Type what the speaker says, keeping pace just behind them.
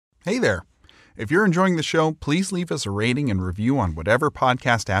Hey there. If you're enjoying the show, please leave us a rating and review on whatever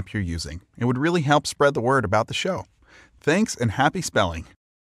podcast app you're using. It would really help spread the word about the show. Thanks and happy spelling.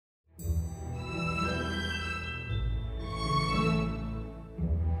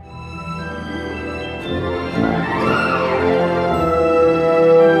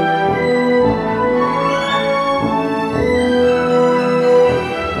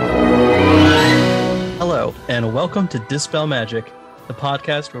 Hello, and welcome to Dispel Magic, the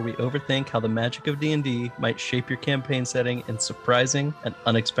podcast where we overthink how the magic of D&D might shape your campaign setting in surprising and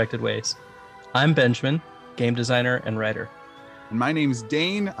unexpected ways. I'm Benjamin, game designer and writer. And my name's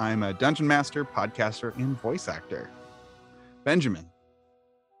Dane. I'm a dungeon master, podcaster, and voice actor. Benjamin,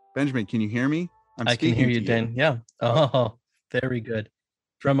 can you hear me? I can hear you, Dane. Yeah. Oh, very good.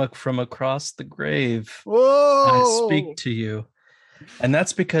 From across the grave, Whoa! I speak to you. And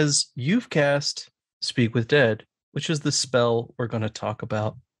that's because you've cast Speak with Dead, which is the spell we're going to talk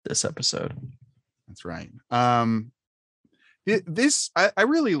about this episode. That's right. I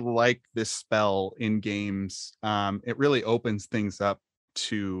really like this spell in games. It really opens things up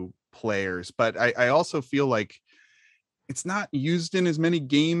to players, but I also feel like it's not used in as many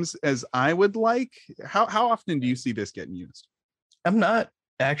games as I would like. How often do you see this getting used? I'm not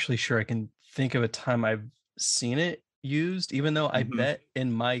actually sure I can think of a time I've seen it used, even though I bet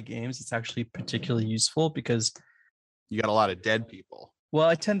in my games it's actually particularly useful because you got a lot of dead people. Well,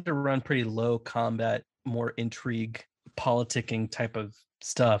 I tend to run pretty low combat, more intrigue, politicking type of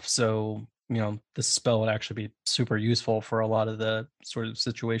stuff. So, this spell would actually be super useful for a lot of the sort of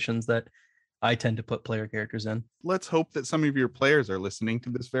situations that I tend to put player characters in. Let's hope that some of your players are listening to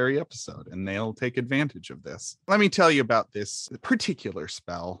this very episode and they'll take advantage of this. Let me tell you about this particular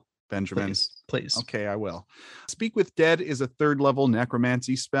spell, Benjamin. Please. Okay, I will. Speak with Dead is a third-level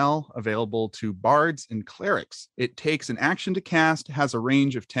necromancy spell available to bards and clerics. It takes an action to cast, has a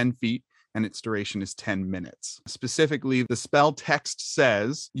range of 10 feet, and its duration is 10 minutes. Specifically, the spell text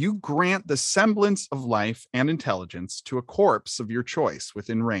says, you grant the semblance of life and intelligence to a corpse of your choice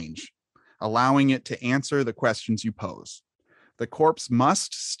within range, allowing it to answer the questions you pose. The corpse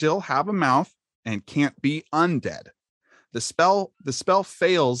must still have a mouth and can't be undead. The spell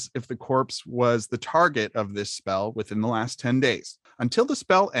fails if the corpse was the target of this spell within the last 10 days. Until the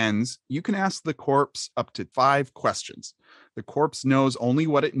spell ends, you can ask the corpse up to 5 questions. The corpse knows only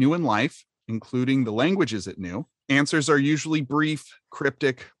what it knew in life, including the languages it knew. Answers are usually brief,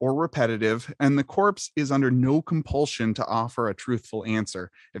 cryptic, or repetitive, and the corpse is under no compulsion to offer a truthful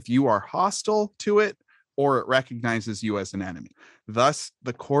answer if you are hostile to it or it recognizes you as an enemy. Thus,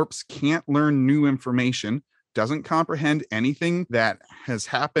 the corpse can't learn new information, doesn't comprehend anything that has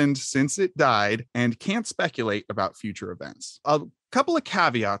happened since it died, and can't speculate about future events. A couple of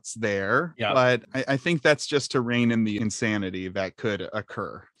caveats there, but I think that's just to rein in the insanity that could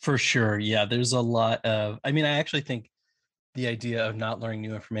occur. For sure. Yeah, there's a lot of, I actually think the idea of not learning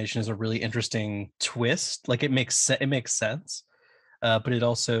new information is a really interesting twist. Like it makes sense. But it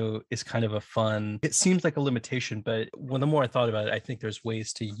also is kind of it seems like a limitation, but the more I thought about it, I think there's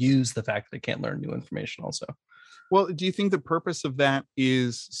ways to use the fact that it can't learn new information also. Well, do you think the purpose of that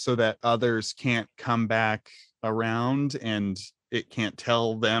is so that others can't come back around and it can't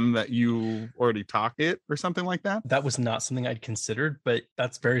tell them that you already talk it or something like that? That was not something I'd considered, but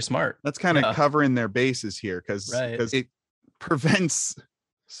that's very smart. That's kind of covering their bases here because it prevents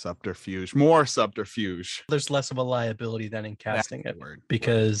more subterfuge. There's less of a liability than in casting it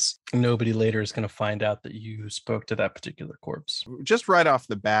because nobody later is going to find out that you spoke to that particular corpse. Just right off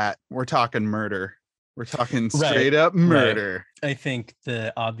the bat, we're talking murder. We're talking straight up murder. Right. I think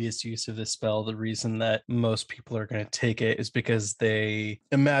the obvious use of this spell, the reason that most people are going to take it is because they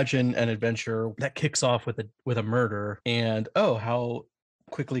imagine an adventure that kicks off with a murder and, how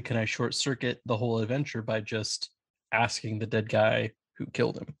quickly can I short circuit the whole adventure by just asking the dead guy who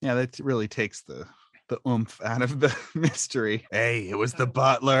killed him. Yeah, that really takes the oomph out of the mystery. Hey, it was the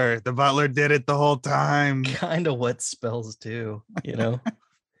butler. The butler did it the whole time. Kind of what spells do,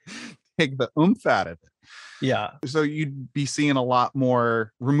 Take the oomph out of it. Yeah. So you'd be seeing a lot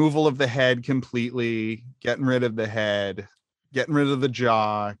more removal of the head completely, getting rid of the head, getting rid of the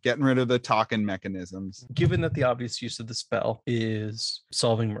jaw, getting rid of the talking mechanisms. Given that the obvious use of the spell is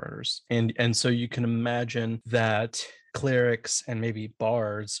solving murders, and so you can imagine that clerics and maybe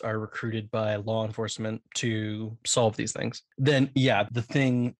bards are recruited by law enforcement to solve these things, then the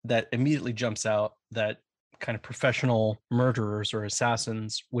thing that immediately jumps out that kind of professional murderers or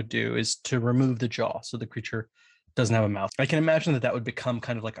assassins would do is to remove the jaw so the creature doesn't have a mouth. I can imagine that would become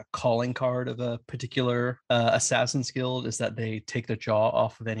kind of like a calling card of a particular assassin's guild, is that they take the jaw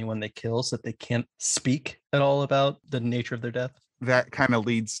off of anyone they kill so that they can't speak at all about the nature of their death. that kind of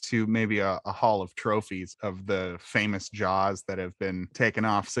leads to maybe a hall of trophies of the famous jaws that have been taken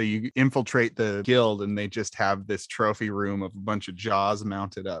off. So you infiltrate the guild and they just have this trophy room of a bunch of jaws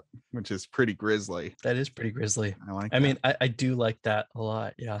mounted up, which is pretty grisly. That is pretty grisly. I like I mean, I do like that a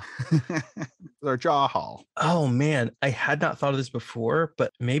lot. Yeah. Their jaw hall. Oh man, I had not thought of this before,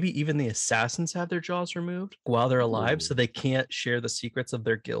 but maybe even the assassins have their jaws removed while they're alive, so they can't share the secrets of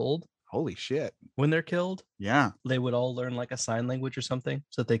their guild. Holy shit. When they're killed. Yeah. They would all learn like a sign language or something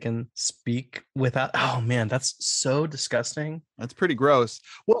so that they can speak without. Oh man, that's so disgusting. That's pretty gross.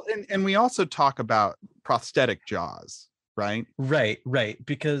 Well, and we also talk about prosthetic jaws, right? Right.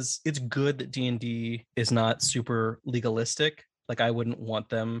 Because it's good that D&D is not super legalistic. Like I wouldn't want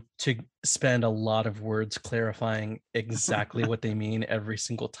them to spend a lot of words clarifying exactly what they mean every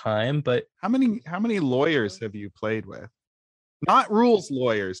single time. But how many lawyers have you played with? Not rules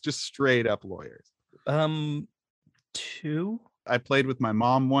lawyers, just straight up lawyers. 2. I played with my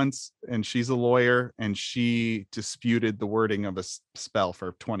mom once, and she's a lawyer, and she disputed the wording of a spell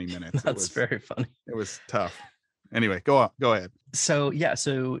for 20 minutes. That's very funny. It was tough. Anyway, go ahead. So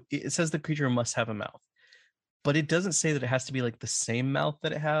it says the creature must have a mouth, but it doesn't say that it has to be like the same mouth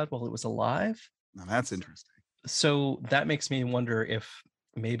that it had while it was alive. Now that's interesting. So that makes me wonder if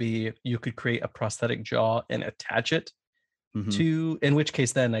maybe you could create a prosthetic jaw and attach it to, in which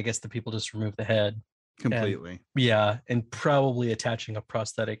case then I guess the people just remove the head completely. And probably attaching a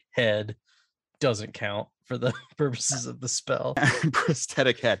prosthetic head doesn't count for the purposes of the spell.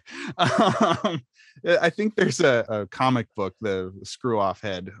 Prosthetic head. I think there's a comic book, the Screw Off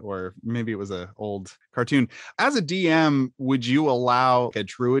Head, or maybe it was an old cartoon. As a DM, would you allow a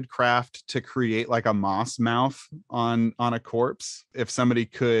druid craft to create like a moss mouth on a corpse? If somebody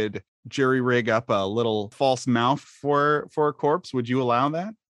could jury rig up a little false mouth for a corpse, would you allow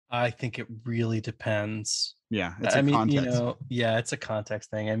that? I think it really depends. Yeah, it's context. It's a context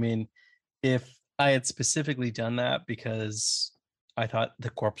thing. I mean, if I had specifically done that because I thought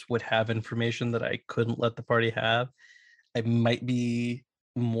the corpse would have information that I couldn't let the party have, I might be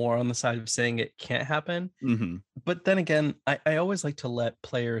more on the side of saying it can't happen. But then again, I always like to let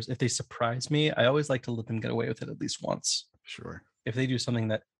players, if they surprise me, I always like to let them get away with it at least once. Sure. If they do something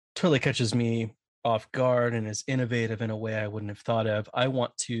that totally catches me off guard and is innovative in a way I wouldn't have thought of, I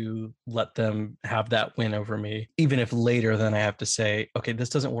want to let them have that win over me, even if later then I have to say, okay, this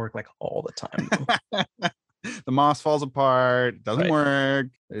doesn't work like all the time. The moss falls apart, doesn't work.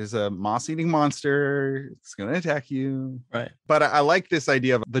 There's a moss-eating monster. It's going to attack you. Right. But I like this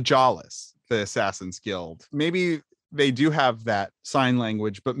idea of the jawless, the Assassin's Guild. Maybe they do have that sign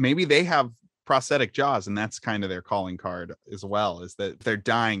language, but maybe they have prosthetic jaws, and that's kind of their calling card as well, is that if they're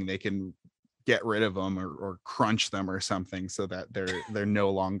dying, they can get rid of them or crunch them or something so that they're no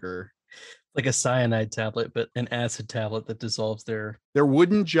longer like a cyanide tablet, but an acid tablet that dissolves their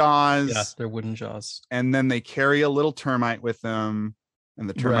wooden jaws. Yeah, their wooden jaws. And then they carry a little termite with them, and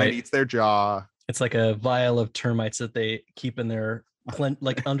the termite eats their jaw. It's like a vial of termites that they keep in their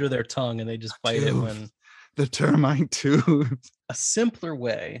like under their tongue, and they just bite it when the termite tooth. A simpler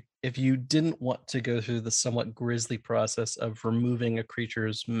way, if you didn't want to go through the somewhat grisly process of removing a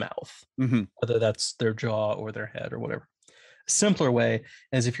creature's mouth, whether that's their jaw or their head or whatever. A simpler way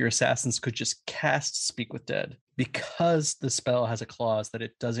is if your assassins could just cast Speak with Dead, because the spell has a clause that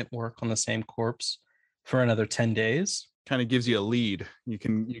it doesn't work on the same corpse for another 10 days. Kind of gives you a lead. You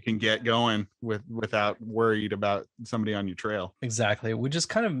can get going without worried about somebody on your trail. Exactly. Which is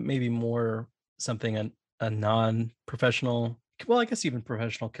kind of maybe more something a non-professional, well, I guess even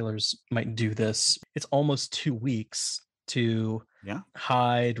professional killers might do this. It's almost 2 weeks to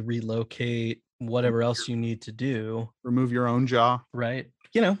hide, relocate, whatever else you need to do. Remove your own jaw. Right.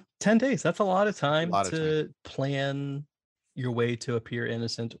 10 days. That's a lot of time to plan your way to appear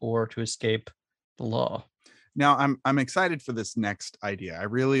innocent or to escape the law. Now, I'm excited for this next idea. I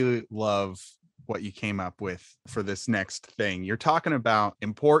really love what you came up with for this next thing. You're talking about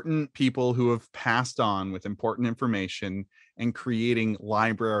important people who have passed on with important information and creating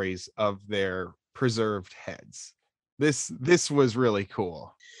libraries of their preserved heads. This was really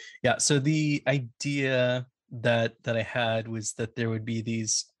cool. Yeah. So the idea that I had was that there would be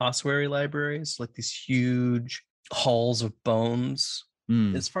these ossuary libraries, like these huge halls of bones.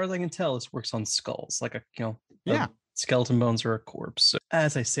 As far as I can tell, this works on skulls, like a skeleton bones or a corpse. So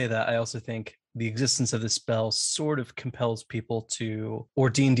as I say that, I also think the existence of this spell sort of compels people to, or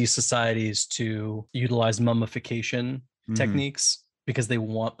D&D societies to utilize mummification techniques, because they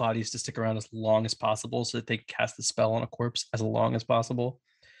want bodies to stick around as long as possible so that they cast the spell on a corpse as long as possible.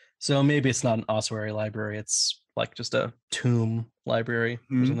 So maybe it's not an ossuary library, it's like just a tomb library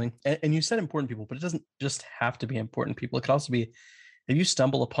or Mhm. something. And you said important people, but it doesn't just have to be important people. It could also be if you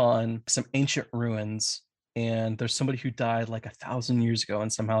stumble upon some ancient ruins and there's somebody who died like 1,000 years ago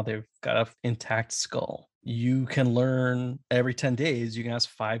and somehow they've got an intact skull. You can learn every 10 days, you can ask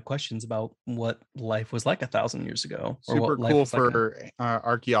 5 questions about what life was like 1,000 years ago or Super what life cool was like. for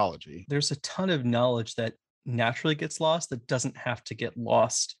archaeology. There's a ton of knowledge that naturally gets lost that doesn't have to get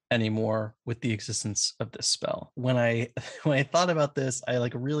lost anymore with the existence of this spell. When I when I thought about this, I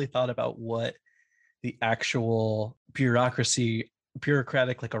like really thought about what the actual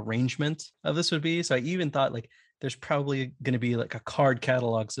bureaucratic like arrangement of this would be. So I even thought like there's probably going to be like a card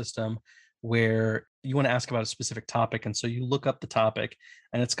catalog system where you want to ask about a specific topic, and so you look up the topic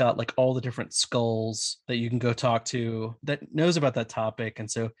and it's got like all the different skulls that you can go talk to that knows about that topic. And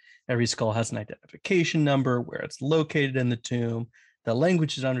so every skull has an identification number, where it's located in the tomb, the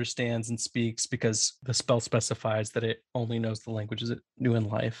language it understands and speaks, because the spell specifies that it only knows the languages it knew in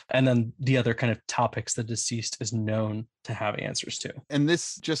life. And then the other kind of topics the deceased is known to have answers to. And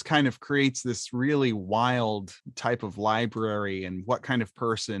this just kind of creates this really wild type of library, and what kind of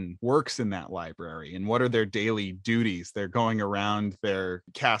person works in that library and what are their daily duties. They're going around, they're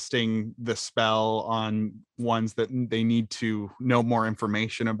casting the spell on ones that they need to know more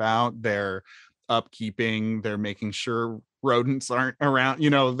information about. They're upkeeping, they're making sure rodents aren't around,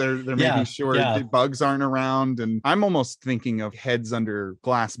 they're making sure the bugs aren't around. And I'm almost thinking of heads under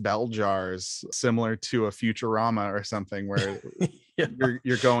glass bell jars, similar to a Futurama or something, where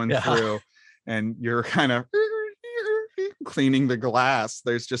you're going through and you're kind of cleaning the glass.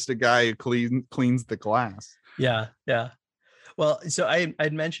 There's just a guy who cleans the glass. Yeah Well, so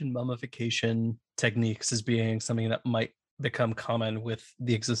I'd mentioned mummification techniques as being something that might become common with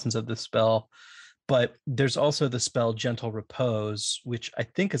the existence of this spell. But there's also the spell Gentle Repose, which I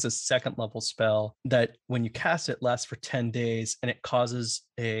think is a 2nd level spell that when you cast it lasts for 10 days and it causes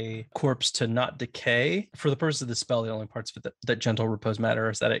a corpse to not decay. For the purpose of the spell, the only parts of it that Gentle Repose matter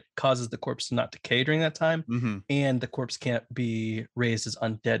is that it causes the corpse to not decay during that time, and the corpse can't be raised as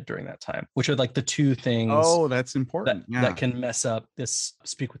undead during that time, which are like the 2 things. Oh, that's important. That can mess up this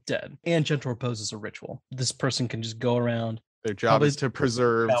Speak with Dead. And Gentle Repose is a ritual. This person can just go around. Their job is to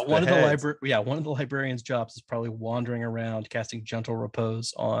preserve one of the librarian's jobs is probably wandering around casting Gentle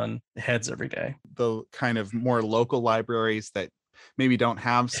Repose on heads every day. The kind of more local libraries that maybe don't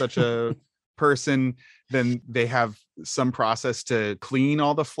have such a person, then they have some process to clean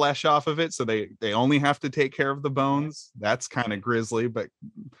all the flesh off of it, so they only have to take care of the bones. That's kind of grisly, but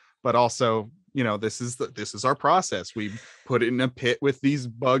also, this is our process. We put it in a pit with these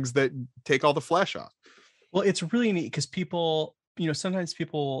bugs that take all the flesh off. Well, it's really neat because people, sometimes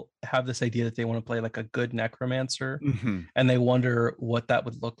people have this idea that they want to play like a good necromancer, and they wonder what that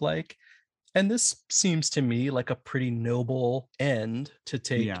would look like. And this seems to me like a pretty noble end to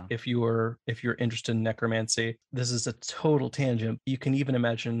take if you're interested in necromancy. This is a total tangent. You can even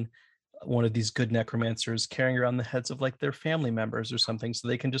imagine one of these good necromancers carrying around the heads of like their family members or something, so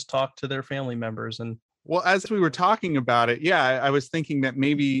they can just talk to their family members. And well, as we were talking about it, I was thinking that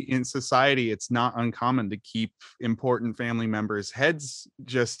maybe in society, it's not uncommon to keep important family members' heads,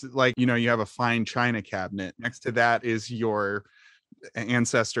 just like, you have a fine china cabinet. Next to that is your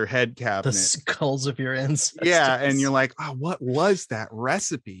ancestor head cabinet. The skulls of your ancestors. Yeah, and you're like, oh, what was that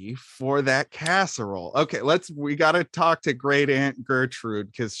recipe for that casserole? Okay, we got to talk to great Aunt Gertrude,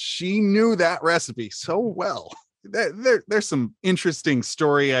 because she knew that recipe so well. There's some interesting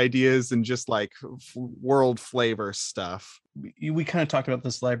story ideas and just like world flavor stuff. We kind of talked about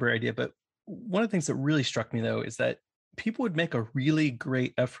this library idea, but one of the things that really struck me though is that people would make a really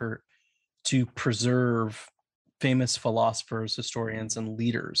great effort to preserve famous philosophers, historians, and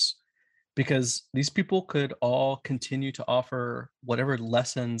leaders, because these people could all continue to offer whatever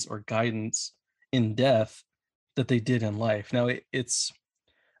lessons or guidance in death that they did in life. Now, it's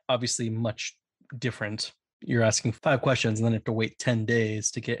obviously much different. You're asking 5 questions and then you have to wait 10 days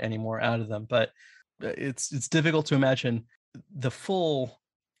to get any more out of them. But it's difficult to imagine the full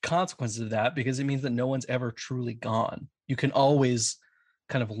consequences of that, because it means that no one's ever truly gone. You can always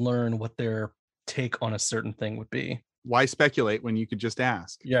kind of learn what their take on a certain thing would be. Why speculate when you could just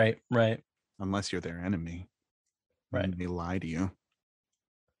ask? Right. Unless you're their enemy. Right. And they lie to you.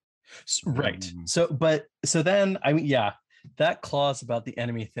 Right. So then, I mean, that clause about the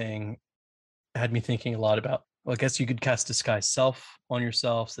enemy thing had me thinking a lot about, well, I guess you could cast Disguise Self on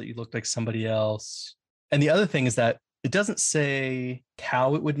yourself so that you look like somebody else. And the other thing is that it doesn't say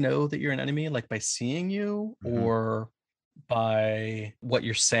how it would know that you're an enemy, like by seeing you or by what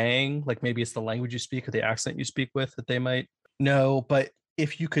you're saying. Like maybe it's the language you speak or the accent you speak with that they might know. But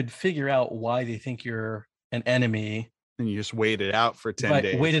if you could figure out why they think you're an enemy, And you just wait it out for 10 right,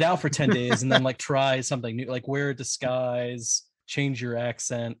 days. wait it out for 10 days and then like try something new, like wear a disguise, change your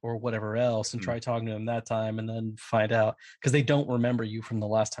accent or whatever else, and try talking to them that time, and then find out, because they don't remember you from the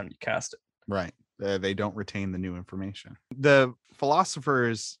last time you cast it. Right. They don't retain the new information. The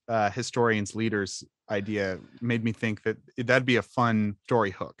philosophers, historians, leaders idea made me think that that'd be a fun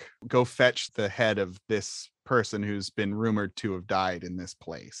story hook. Go fetch the head of this person who's been rumored to have died in this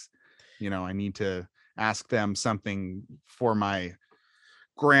place. I need to ask them something for my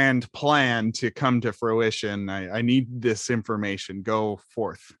grand plan to come to fruition. I need this information. Go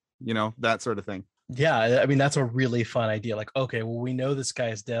forth. That sort of thing. Yeah, I mean, that's a really fun idea. Like, okay, well, we know this guy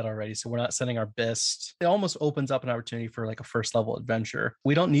is dead already, so we're not sending our best. It almost opens up an opportunity for like a first level adventure.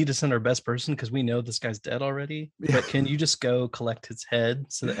 We don't need to send our best person because we know this guy's dead already. Yeah. But can you just go collect his head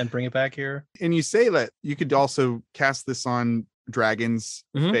and bring it back here? And you say that you could also cast this on dragons,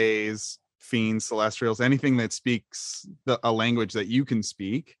 fays, fiends, celestials, anything that speaks a language that you can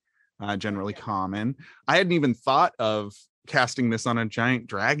speak, generally common. I hadn't even thought of casting this on a giant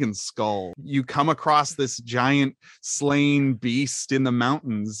dragon skull. You come across this giant slain beast in the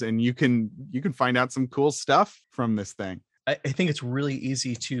mountains, and you can find out some cool stuff from this thing. I think it's really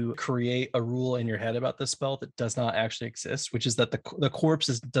easy to create a rule in your head about this spell that does not actually exist, which is that the corpse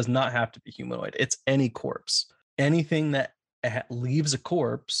does not have to be humanoid. It's any corpse. Anything that leaves a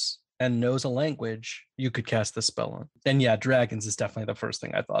corpse and knows a language, you could cast this spell on. And yeah, dragons is definitely the first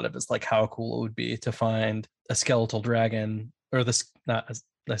thing I thought of, is like how cool it would be to find a skeletal dragon, or I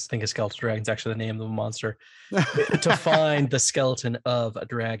think a skeletal dragon is actually the name of the monster, to find the skeleton of a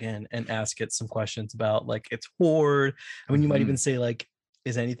dragon and ask it some questions about like its hoard. I mean, you might even say like,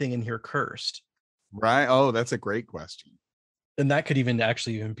 is anything in here cursed? Right. Oh, that's a great question. And that could even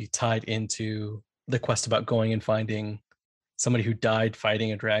be tied into the quest about going and finding somebody who died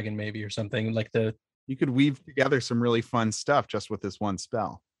fighting a dragon, maybe, or something like you could weave together some really fun stuff just with this one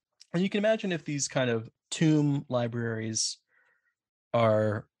spell. And you can imagine if these kind of tomb libraries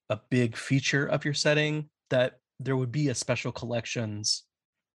are a big feature of your setting, that there would be a special collections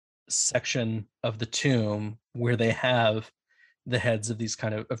section of the tomb where they have the heads of these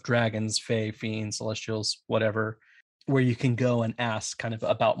kind of dragons, fae, fiends, celestials, whatever, where you can go and ask kind of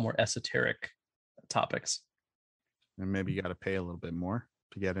about more esoteric topics. And maybe you got to pay a little bit more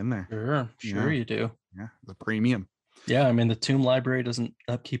to get in there. Sure, you do. Yeah, the premium. Yeah, I mean, the tomb library doesn't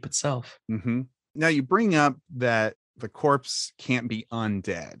upkeep itself. Now, you bring up that the corpse can't be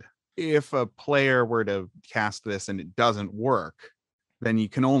undead. If a player were to cast this and it doesn't work, then you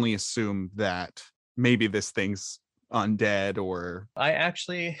can only assume that maybe this thing's undead. Or I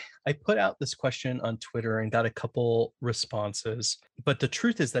put out this question on Twitter and got a couple responses, but the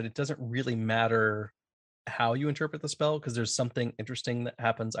truth is that it doesn't really matter how you interpret the spell, because there's something interesting that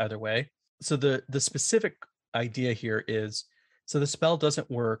happens either way. So the specific idea here is, so the spell doesn't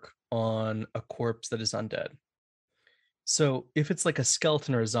work on a corpse that is undead. So if it's like a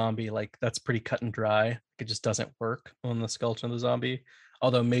skeleton or a zombie, like that's pretty cut and dry. It just doesn't work on the skeleton or the zombie.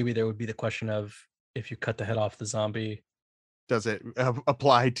 Although maybe there would be the question of, if you cut the head off the zombie, does it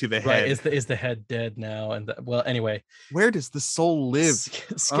apply to the head? Is the head dead now? And well, anyway, where does the soul live?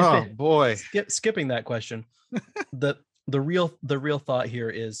 Skipping that question. the real thought here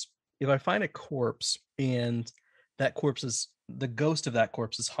is, if I find a corpse and the ghost of that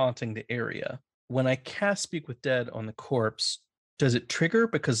corpse is haunting the area, when I cast Speak with Dead on the corpse, does it trigger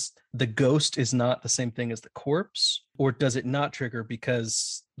because the ghost is not the same thing as the corpse? Or does it not trigger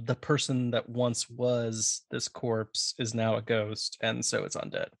because the person that once was this corpse is now a ghost, and so it's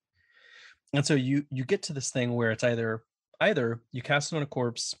undead? And so you get to this thing where it's either you cast it on a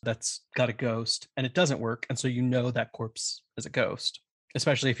corpse that's got a ghost and it doesn't work, and so you know that corpse is a ghost,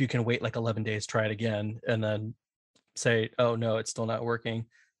 especially if you can wait like 11 days, try it again, and then say, oh no, it's still not working,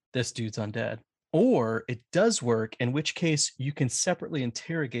 this dude's undead. Or it does work, in which case you can separately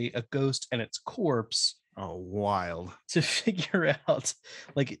interrogate a ghost and its corpse. Oh, wild. To figure out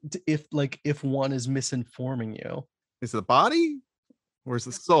if one is misinforming you. Is it the body or is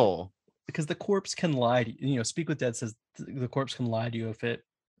the soul? Because the corpse can lie to you. Speak with Dead says the corpse can lie to you if it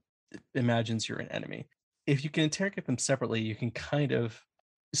imagines you're an enemy. If you can interrogate them separately, you can kind of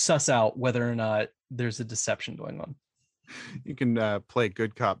suss out whether or not there's a deception going on. You can play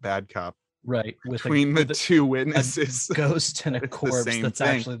good cop, bad cop. Right. Between the two witnesses. A ghost and a corpse that's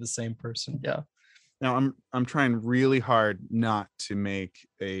actually the same person. Yeah. Now I'm trying really hard not to make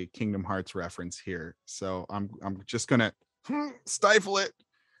a Kingdom Hearts reference here. So I'm just gonna stifle it.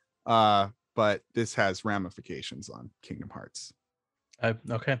 But this has ramifications on Kingdom Hearts.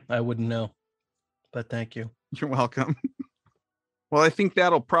 Okay. I wouldn't know. But thank you. You're welcome. Well, I think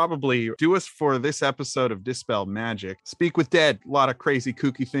that'll probably do us for this episode of Dispel Magic. Speak with Dead, a lot of crazy,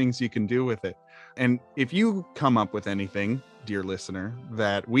 kooky things you can do with it. And if you come up with anything, dear listener,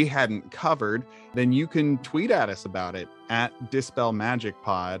 that we hadn't covered, then you can tweet at us about it at Dispel Magic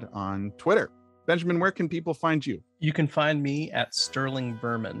Pod on Twitter. Benjamin, where can people find you? You can find me at Sterling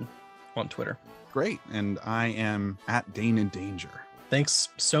Vermin on Twitter. Great. And I am at Dane in Danger. Thanks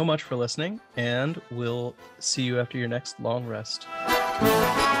so much for listening, and we'll see you after your next long rest.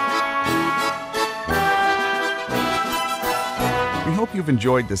 We hope you've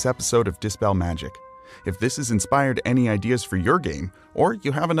enjoyed this episode of Dispel Magic. If this has inspired any ideas for your game, or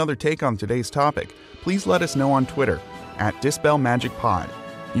you have another take on today's topic, please let us know on Twitter at Dispel Magic Pod.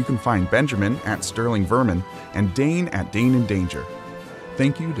 You can find Benjamin at Sterling Vermin and Dane at Dane in Danger.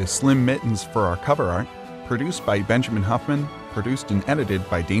 Thank you to Slim Mittens for our cover art, produced by Benjamin Huffman, produced and edited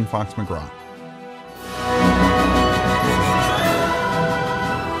by Dane Fox-McGraw.